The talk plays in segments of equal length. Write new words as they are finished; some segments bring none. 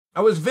I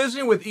was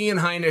visiting with Ian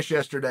Heinisch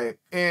yesterday,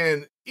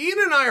 and Ian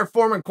and I are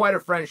forming quite a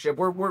friendship.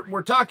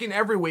 We're talking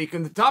every week,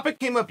 and the topic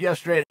came up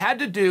yesterday. It had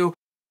to do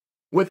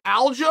with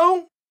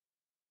Aljo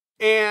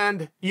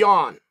and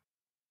Yan.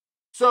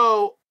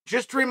 So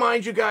just to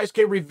remind you guys,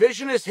 okay,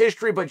 revisionist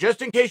history, but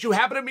just in case you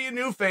happen to be a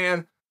new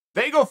fan,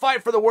 they go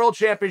fight for the world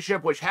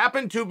championship, which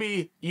happened to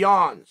be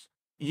Yan's.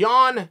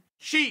 Yan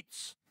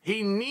cheats.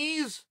 He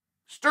knees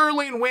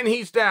Sterling when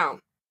he's down.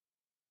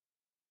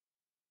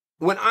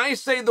 When I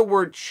say the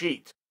word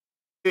cheat,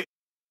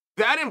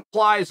 that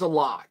implies a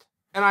lot,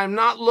 and I'm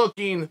not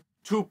looking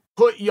to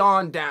put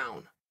Yan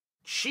down.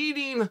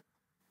 Cheating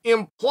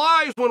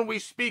implies, when we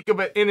speak of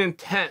it, an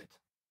intent.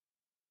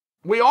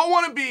 We all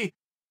want to be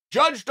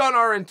judged on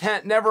our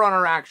intent, never on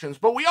our actions,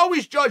 but we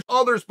always judge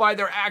others by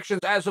their actions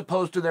as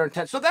opposed to their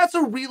intent. So that's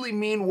a really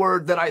mean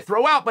word that I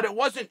throw out, but it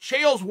wasn't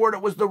Chael's word,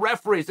 it was the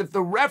referee's. If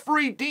the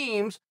referee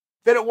deems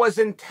that it was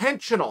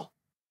intentional,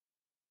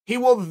 he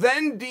will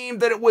then deem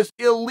that it was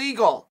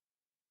illegal.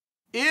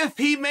 If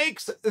he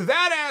makes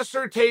that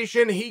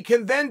assertion, he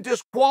can then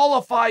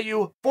disqualify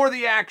you for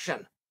the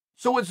action.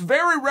 So it's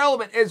very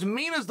relevant, as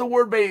mean as the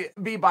word may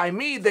be by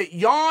me, that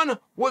Yan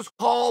was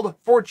called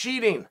for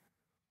cheating.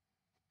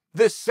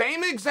 The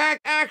same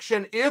exact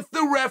action, if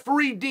the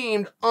referee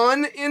deemed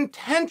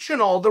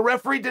unintentional, the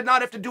referee did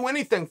not have to do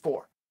anything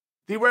for.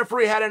 The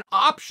referee had an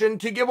option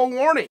to give a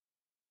warning.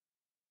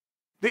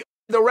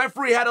 The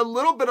referee had a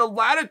little bit of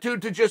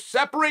latitude to just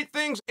separate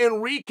things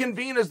and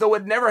reconvene as though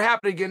it never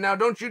happened again. Now,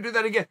 don't you do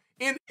that again.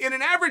 In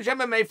an average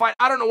MMA fight,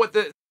 I don't know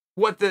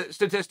what the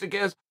statistic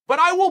is, but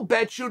I will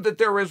bet you that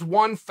there is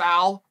one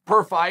foul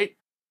per fight.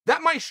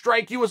 That might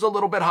strike you as a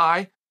little bit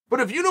high,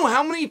 but if you know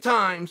how many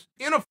times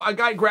a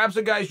guy grabs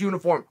a guy's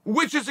uniform,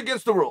 which is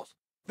against the rules,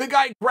 the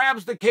guy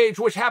grabs the cage,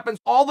 which happens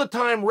all the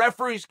time,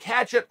 referees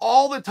catch it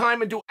all the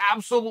time and do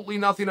absolutely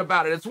nothing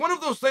about it. It's one of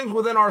those things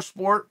within our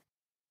sport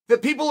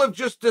that people have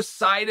just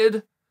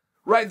decided,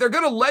 right? They're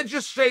going to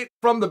legislate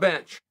from the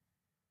bench.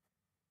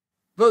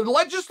 The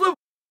legislative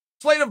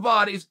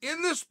bodies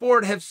in this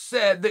sport have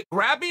said that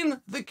grabbing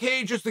the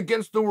cage is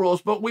against the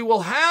rules, but we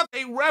will have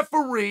a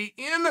referee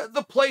in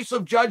the place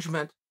of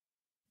judgment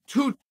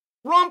to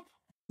trump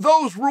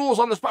those rules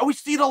on the spot. We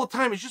see it all the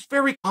time. It's just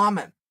very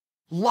common.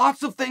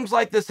 Lots of things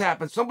like this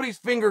happen. Somebody's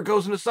finger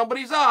goes into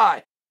somebody's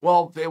eye.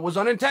 Well, it was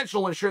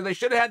unintentional, and sure, they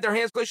should have had their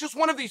hands clean. It's just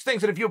one of these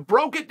things that if you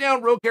broke it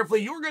down real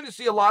carefully, you're going to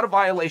see a lot of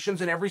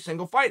violations in every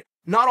single fight.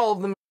 Not all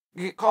of them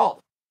get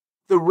called.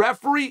 The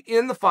referee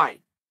in the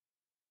fight,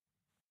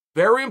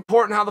 very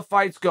important how the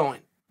fight's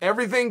going.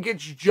 Everything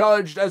gets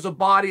judged as a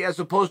body as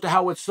opposed to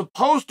how it's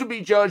supposed to be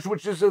judged,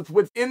 which is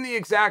within the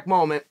exact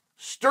moment.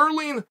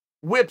 Sterling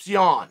whips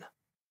Yan.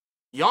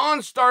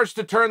 Yan starts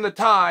to turn the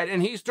tide,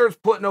 and he starts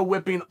putting a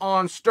whipping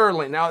on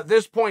Sterling. Now, at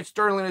this point,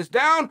 Sterling is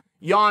down.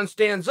 Yan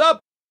stands up,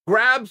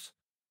 grabs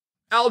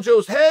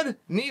Aljo's head,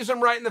 knees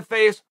him right in the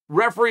face.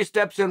 Referee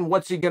steps in.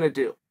 What's he going to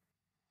do?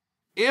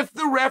 If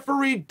the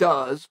referee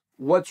does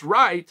what's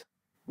right,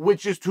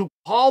 which is to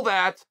call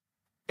that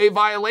a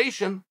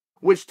violation,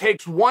 which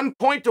takes 1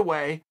 point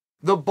away,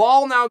 the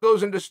ball now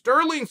goes into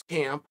Sterling's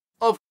camp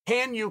of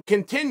can you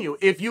continue?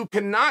 If you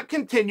cannot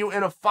continue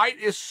and a fight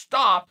is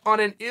stopped on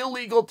an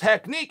illegal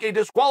technique, a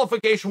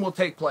disqualification will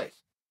take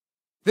place.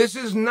 This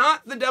is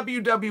not the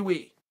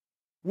WWE,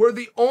 where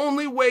the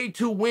only way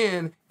to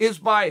win is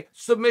by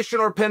submission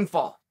or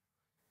pinfall.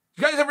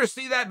 You guys ever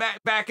see that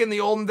back in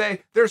the olden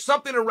day? There's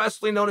something in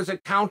wrestling known as a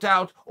count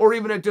out or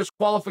even a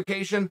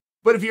disqualification.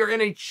 But if you're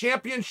in a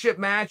championship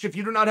match, if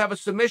you do not have a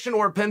submission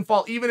or a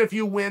pinfall, even if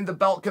you win, the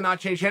belt cannot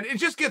change hands. It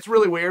just gets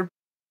really weird.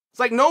 It's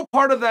like no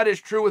part of that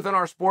is true within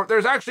our sport.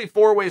 There's actually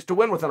 4 ways to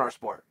win within our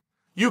sport.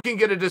 You can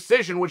get a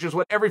decision, which is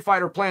what every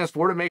fighter plans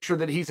for, to make sure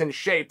that he's in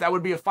shape. That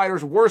would be a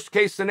fighter's worst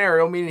case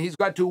scenario, meaning he's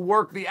got to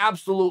work the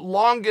absolute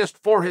longest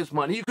for his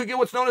money. You could get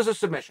what's known as a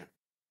submission.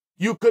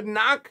 You could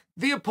knock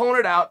the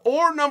opponent out,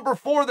 or number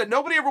 4 that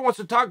nobody ever wants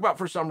to talk about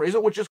for some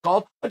reason, which is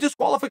called a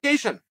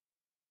disqualification.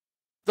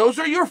 Those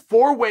are your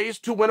 4 ways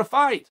to win a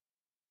fight.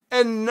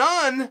 And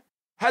none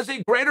has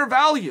a greater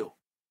value.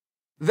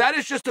 That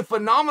is just a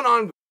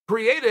phenomenon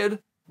created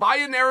by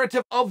a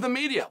narrative of the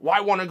media.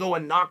 Why want to go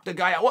and knock the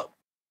guy out? What?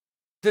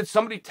 Did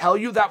somebody tell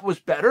you that was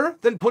better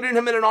than putting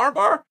him in an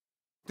armbar?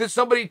 Did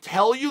somebody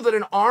tell you that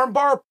an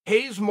armbar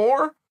pays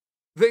more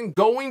than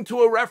going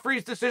to a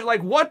referee's decision?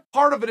 Like, what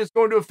part of it is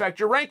going to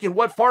affect your ranking?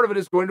 What part of it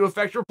is going to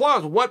affect your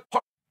applause?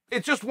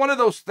 It's just one of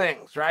those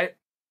things, right?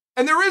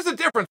 And there is a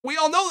difference. We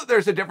all know that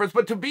there's a difference,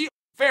 but to be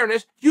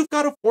fairness, you've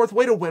got a 4th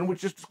way to win,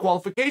 which is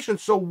disqualification.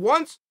 So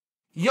once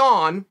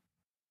Yan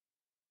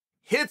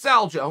hits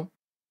Aljo,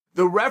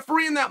 the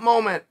referee in that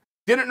moment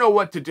didn't know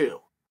what to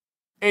do.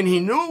 And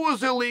he knew it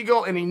was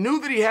illegal, and he knew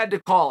that he had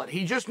to call it.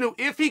 He just knew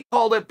if he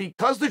called it,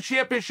 because the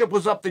championship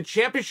was up, the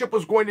championship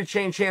was going to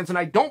change hands. And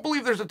I don't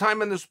believe there's a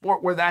time in the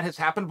sport where that has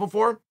happened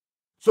before.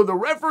 So the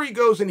referee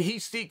goes and he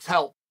seeks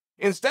help.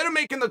 Instead of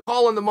making the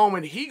call in the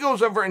moment, he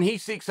goes over and he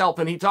seeks help,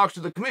 and he talks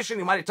to the commission.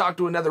 He might have talked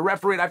to another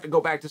referee. I'd have to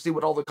go back to see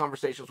what all the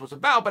conversations was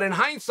about. But in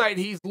hindsight,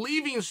 he's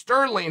leaving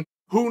Sterling,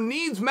 who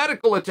needs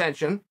medical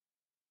attention,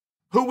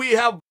 who we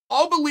have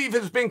all believe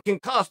has been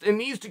concussed and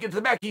needs to get to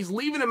the back. He's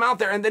leaving him out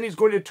there, and then he's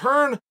going to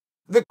turn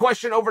the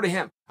question over to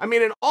him. I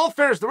mean, in all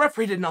fairness, the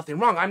referee did nothing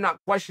wrong. I'm not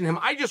questioning him.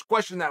 I just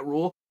question that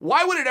rule.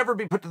 Why would it ever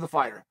be put to the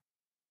fighter?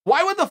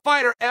 Why would the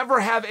fighter ever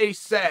have a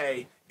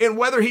say in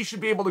whether he should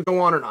be able to go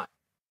on or not?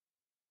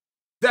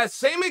 That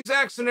same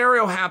exact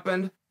scenario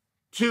happened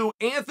to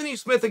Anthony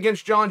Smith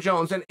against Jon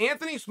Jones, and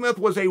Anthony Smith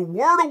was a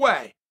word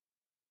away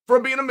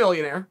from being a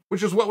millionaire,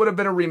 which is what would have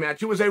been a rematch.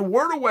 He was a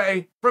word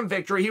away from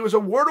victory. He was a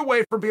word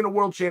away from being a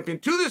world champion.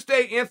 To this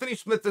day, Anthony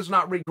Smith does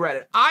not regret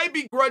it. I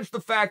begrudge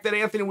the fact that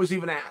Anthony was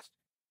even asked.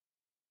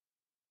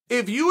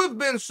 If you have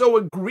been so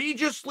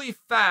egregiously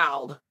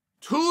fouled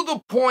to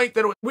the point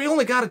that we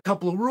only got a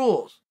couple of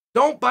rules.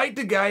 Don't bite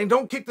the guy and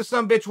don't kick the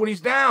sumbitch when he's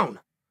down.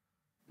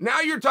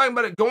 Now you're talking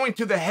about it going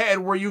to the head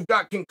where you've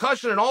got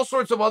concussion and all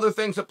sorts of other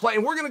things at play,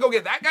 and we're going to go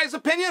get that guy's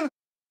opinion?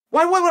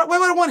 Why would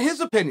I want his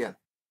opinion?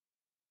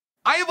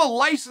 I have a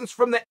license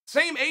from the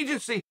same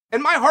agency,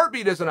 and my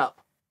heartbeat isn't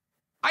up.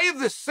 I have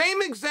the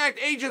same exact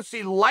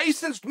agency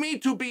licensed me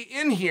to be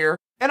in here,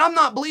 and I'm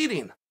not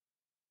bleeding.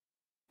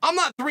 I'm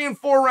not 3 and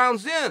 4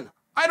 rounds in.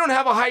 I don't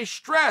have a high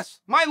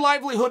stress. My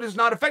livelihood is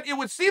not affected. It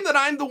would seem that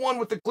I'm the one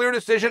with the clear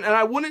decision, and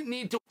I wouldn't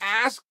need to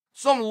ask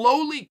some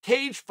lowly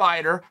cage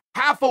fighter,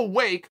 half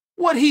awake,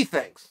 what he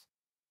thinks.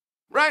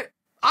 Right?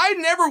 I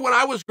never, when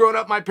I was growing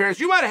up, my parents,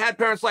 you might have had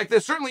parents like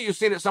this, certainly you've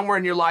seen it somewhere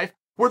in your life,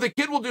 where the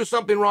kid will do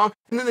something wrong,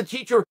 and then the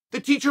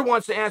teacher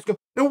wants to ask him,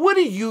 now what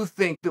do you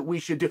think that we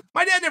should do?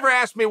 My dad never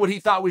asked me what he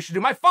thought we should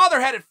do. My father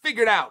had it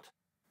figured out.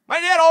 My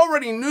dad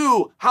already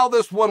knew how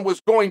this one was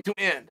going to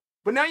end.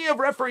 But now you have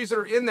referees that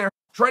are in there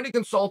trying to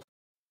consult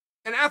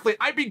an athlete.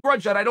 I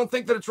begrudge that. I don't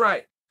think that it's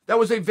right. That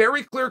was a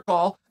very clear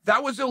call.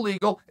 That was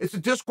illegal. It's a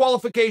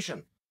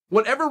disqualification.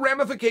 Whatever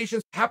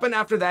ramifications happen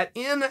after that,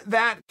 in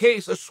that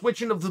case, a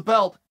switching of the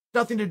belt,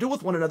 nothing to do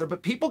with one another.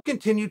 But people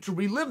continue to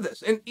relive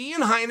this. And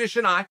Ian Heinisch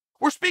and I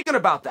were speaking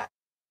about that.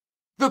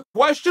 The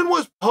question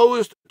was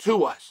posed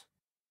to us.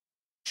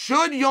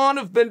 Should Jan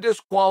have been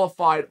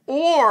disqualified,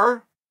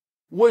 or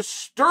was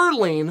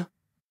Sterling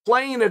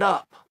playing it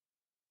up?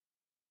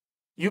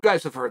 You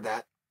guys have heard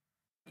that.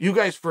 You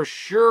guys for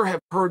sure have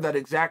heard that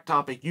exact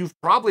topic. You've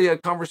probably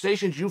had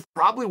conversations. You've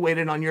probably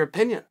waited on your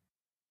opinion.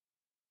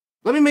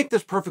 Let me make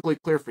this perfectly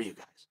clear for you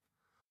guys.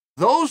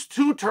 Those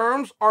two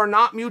terms are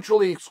not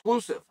mutually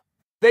exclusive.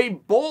 They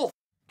both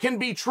can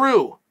be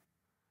true.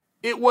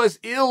 It was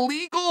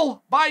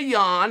illegal by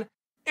Jan,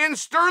 and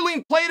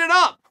Sterling played it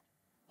up.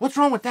 What's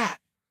wrong with that?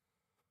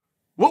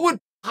 What would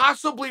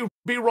possibly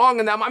be wrong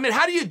in that? I mean,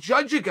 how do you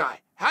judge a guy?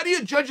 How do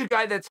you judge a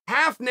guy that's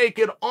half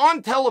naked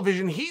on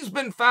television? He's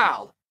been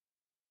fouled.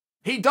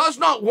 He does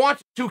not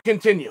want to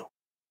continue.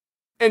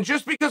 And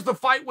just because the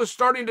fight was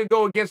starting to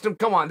go against him,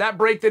 come on, that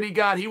break that he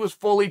got, he was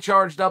fully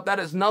charged up. That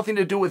has nothing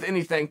to do with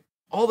anything.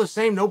 All the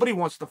same, nobody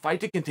wants the fight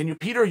to continue.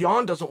 Petr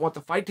Yan doesn't want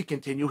the fight to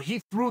continue.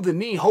 He threw the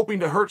knee hoping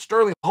to hurt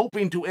Sterling,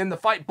 hoping to end the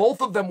fight.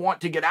 Both of them want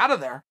to get out of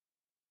there.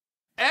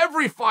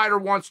 Every fighter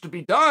wants to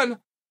be done.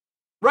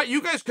 Right,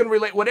 you guys can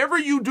relate. Whatever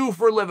you do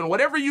for a living,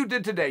 whatever you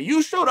did today,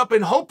 you showed up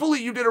and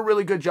hopefully you did a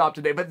really good job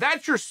today. But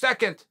that's your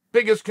second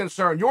biggest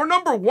concern. Your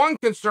number one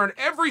concern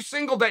every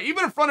single day,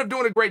 even in front of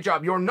doing a great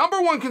job, your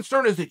number one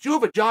concern is that you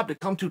have a job to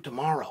come to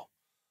tomorrow.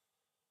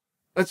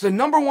 That's the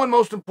number one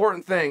most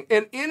important thing.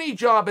 And any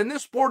job in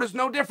this sport is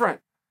no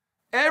different.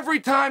 Every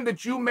time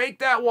that you make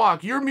that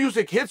walk, your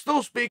music hits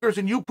those speakers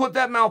and you put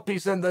that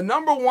mouthpiece in, the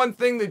number one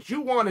thing that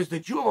you want is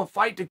that you have a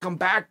fight to come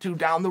back to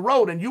down the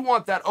road. And you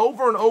want that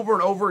over and over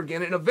and over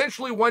again. And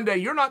eventually one day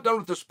you're not done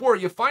with the sport.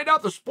 You find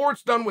out the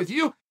sport's done with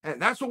you,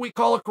 and that's what we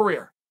call a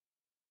career.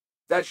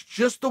 That's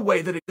just the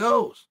way that it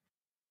goes.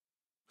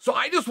 So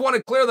I just want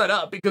to clear that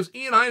up because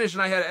Ian Heinisch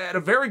and I had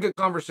a very good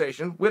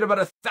conversation. We had about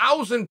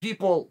 1,000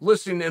 people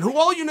listening in who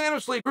all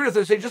unanimously agreed with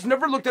us. They just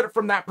never looked at it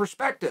from that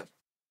perspective.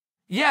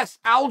 Yes,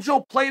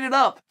 Aljo played it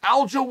up.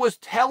 Aljo was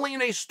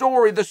telling a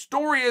story. The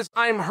story is,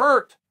 I'm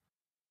hurt.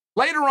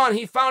 Later on,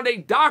 he found a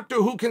doctor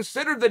who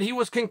considered that he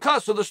was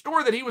concussed. So the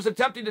story that he was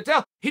attempting to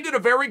tell, he did a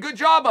very good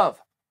job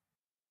of.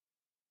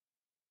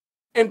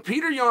 And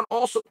Petr Yan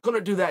also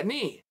couldn't do that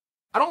knee.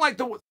 I don't like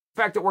the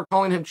fact that we're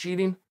calling him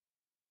cheating.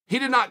 He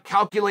did not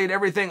calculate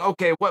everything.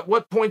 Okay,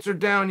 what points are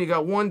down? You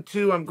got 1,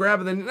 2, I'm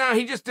grabbing the knee. No,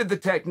 he just did the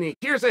technique.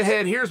 Here's a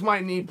head, here's my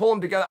knee, pull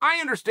them together. I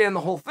understand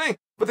the whole thing,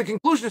 but the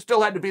conclusion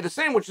still had to be the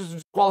same, which is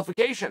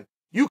disqualification.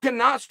 You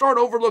cannot start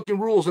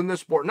overlooking rules in this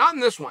sport, not in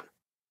this one.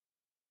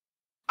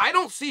 I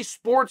don't see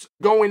sports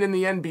going in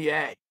the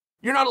NBA.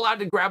 You're not allowed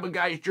to grab a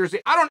guy's jersey.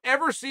 I don't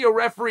ever see a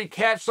referee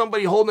catch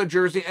somebody holding a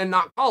jersey and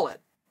not call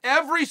it.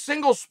 Every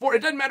single sport,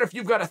 it doesn't matter if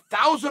you've got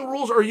 1,000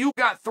 rules or you've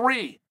got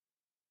 3.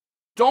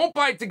 Don't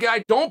bite the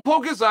guy. Don't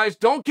poke his eyes.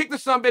 Don't kick the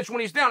sumbitch when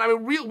he's down. I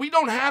mean, we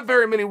don't have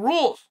very many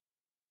rules.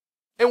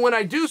 And when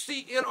I do see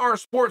in our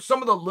sport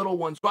some of the little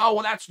ones, oh,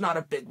 well, that's not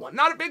a big one.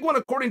 Not a big one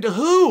according to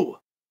who?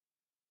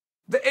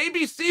 The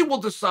ABC will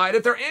decide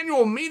at their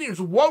annual meetings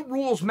what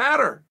rules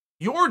matter.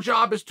 Your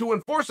job is to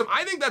enforce them.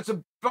 I think that's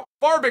a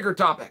far bigger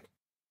topic.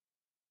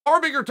 Far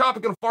bigger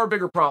topic and a far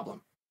bigger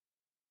problem.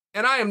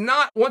 And I am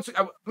not,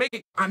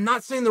 I'm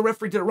not saying the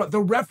referee did it right.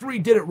 The referee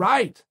did it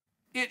right.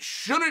 It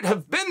shouldn't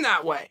have been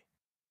that way.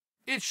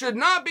 It should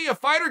not be a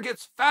fighter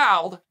gets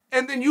fouled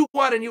and then you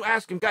go out and you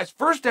ask him, guys,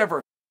 first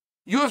ever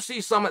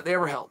UFC summit they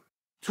ever held.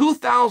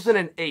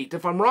 2008.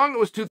 If I'm wrong, it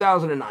was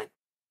 2009.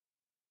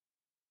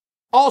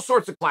 All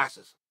sorts of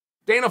classes.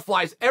 Dana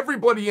flies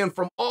everybody in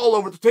from all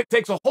over. It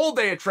takes a whole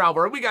day of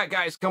travel. We got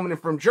guys coming in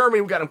from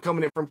Germany. We got them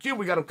coming in from Cuba.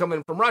 We got them coming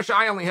in from Russia.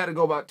 I only had to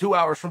go about 2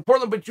 hours from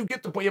Portland, but you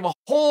get the point. You have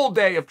a whole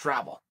day of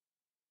travel.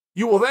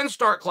 You will then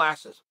start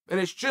classes, and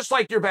it's just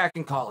like you're back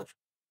in college.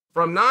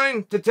 From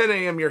 9 to 10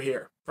 a.m., you're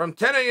here. From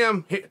 10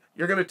 a.m.,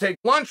 you're going to take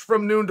lunch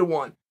from noon to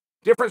 1.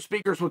 Different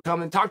speakers would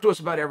come and talk to us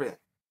about everything.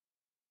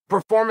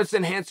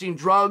 Performance-enhancing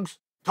drugs,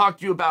 talk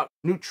to you about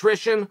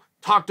nutrition,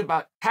 talked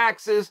about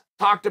taxes,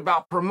 talked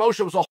about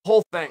promotion. It was a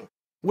whole thing.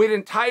 We had an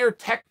entire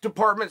tech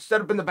department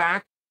set up in the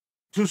back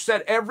to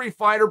set every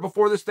fighter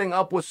before this thing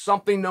up with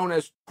something known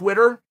as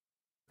Twitter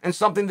and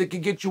something that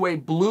could get you a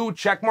blue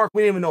check mark.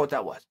 We didn't even know what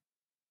that was.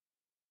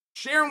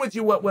 Sharing with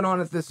you what went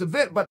on at this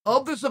event, but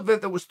of this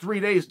event that was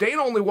 3 days,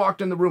 Dana only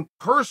walked in the room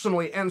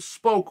personally and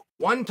spoke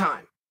one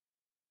time.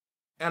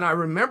 And I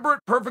remember it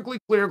perfectly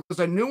clear because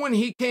I knew when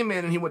he came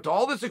in and he went to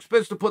all this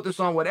expense to put this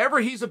on, whatever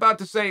he's about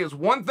to say is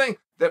one thing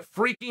that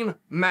freaking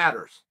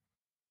matters.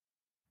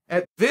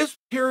 At this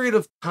period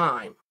of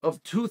time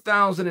of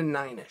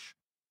 2009-ish,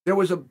 there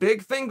was a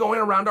big thing going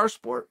around our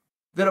sport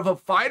that if a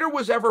fighter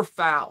was ever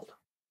fouled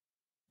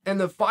and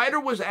the fighter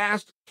was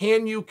asked,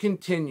 can you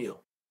continue?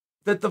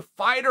 That the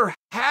fighter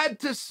had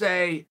to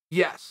say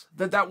yes,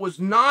 that was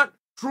not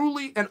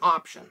truly an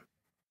option,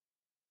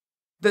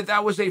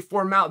 that was a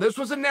formality. This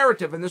was a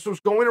narrative, and this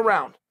was going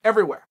around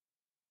everywhere.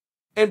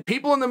 And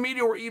people in the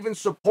media were even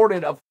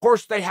supported. Of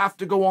course, they have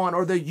to go on,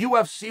 or the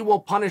UFC will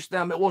punish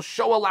them. It will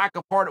show a lack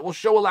of heart. It will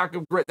show a lack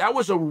of grit. That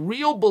was a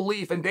real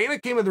belief. And Dana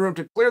came in the room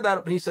to clear that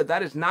up, and he said,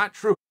 that is not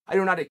true. I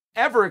do not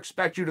ever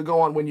expect you to go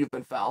on when you've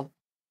been fouled.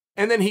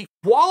 And then he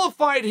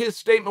qualified his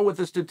statement with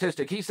a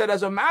statistic. He said,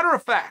 as a matter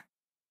of fact,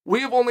 we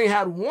have only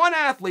had one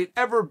athlete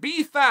ever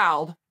be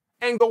fouled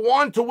and go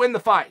on to win the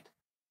fight.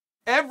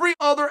 Every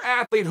other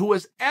athlete who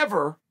has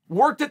ever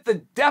worked at the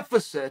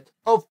deficit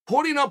of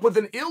putting up with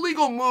an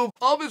illegal move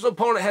of his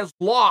opponent has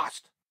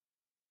lost.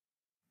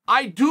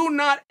 I do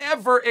not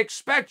ever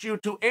expect you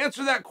to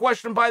answer that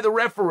question by the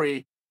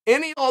referee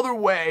any other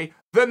way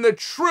than the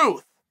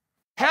truth.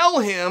 Tell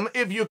him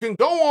if you can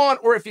go on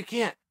or if you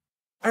can't.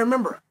 I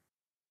remember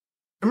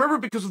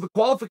because of the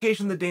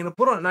qualification that Dana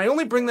put on it. And I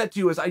only bring that to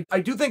you as I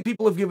do think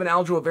people have given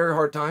Aljo a very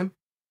hard time.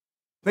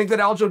 Think that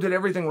Aljo did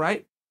everything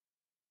right.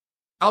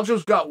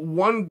 Aljo's got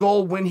one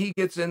goal when he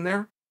gets in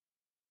there,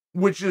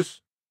 which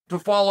is to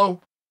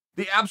follow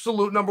the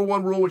absolute number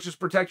one rule, which is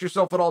protect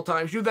yourself at all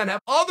times. You then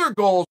have other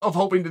goals of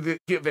hoping to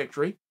get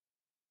victory.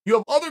 You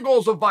have other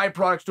goals of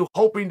byproducts to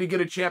hoping to get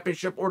a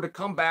championship or to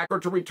come back or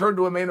to return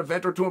to a main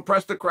event or to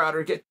impress the crowd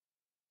or get.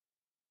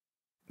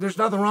 There's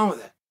nothing wrong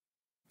with it.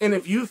 And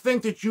if you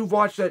think that you've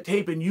watched that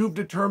tape and you've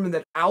determined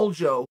that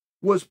Aljo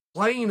was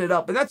playing it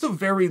up, and that's a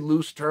very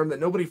loose term that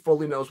nobody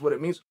fully knows what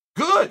it means,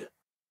 good.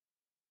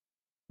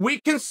 We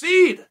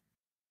concede.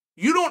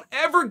 You don't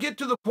ever get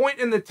to the point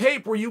in the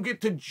tape where you get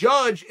to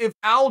judge if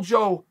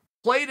Aljo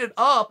played it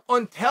up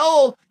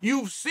until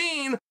you've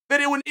seen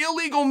that an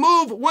illegal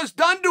move was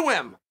done to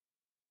him.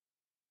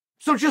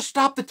 So just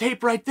stop the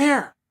tape right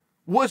there.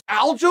 Was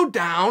Aljo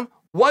down?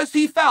 Was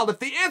he fouled? If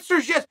the answer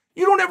is yes,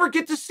 you don't ever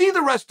get to see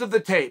the rest of the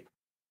tape.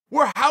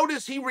 Where how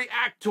does he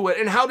react to it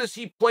and how does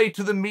he play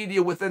to the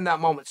media within that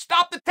moment?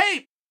 Stop the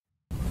tape.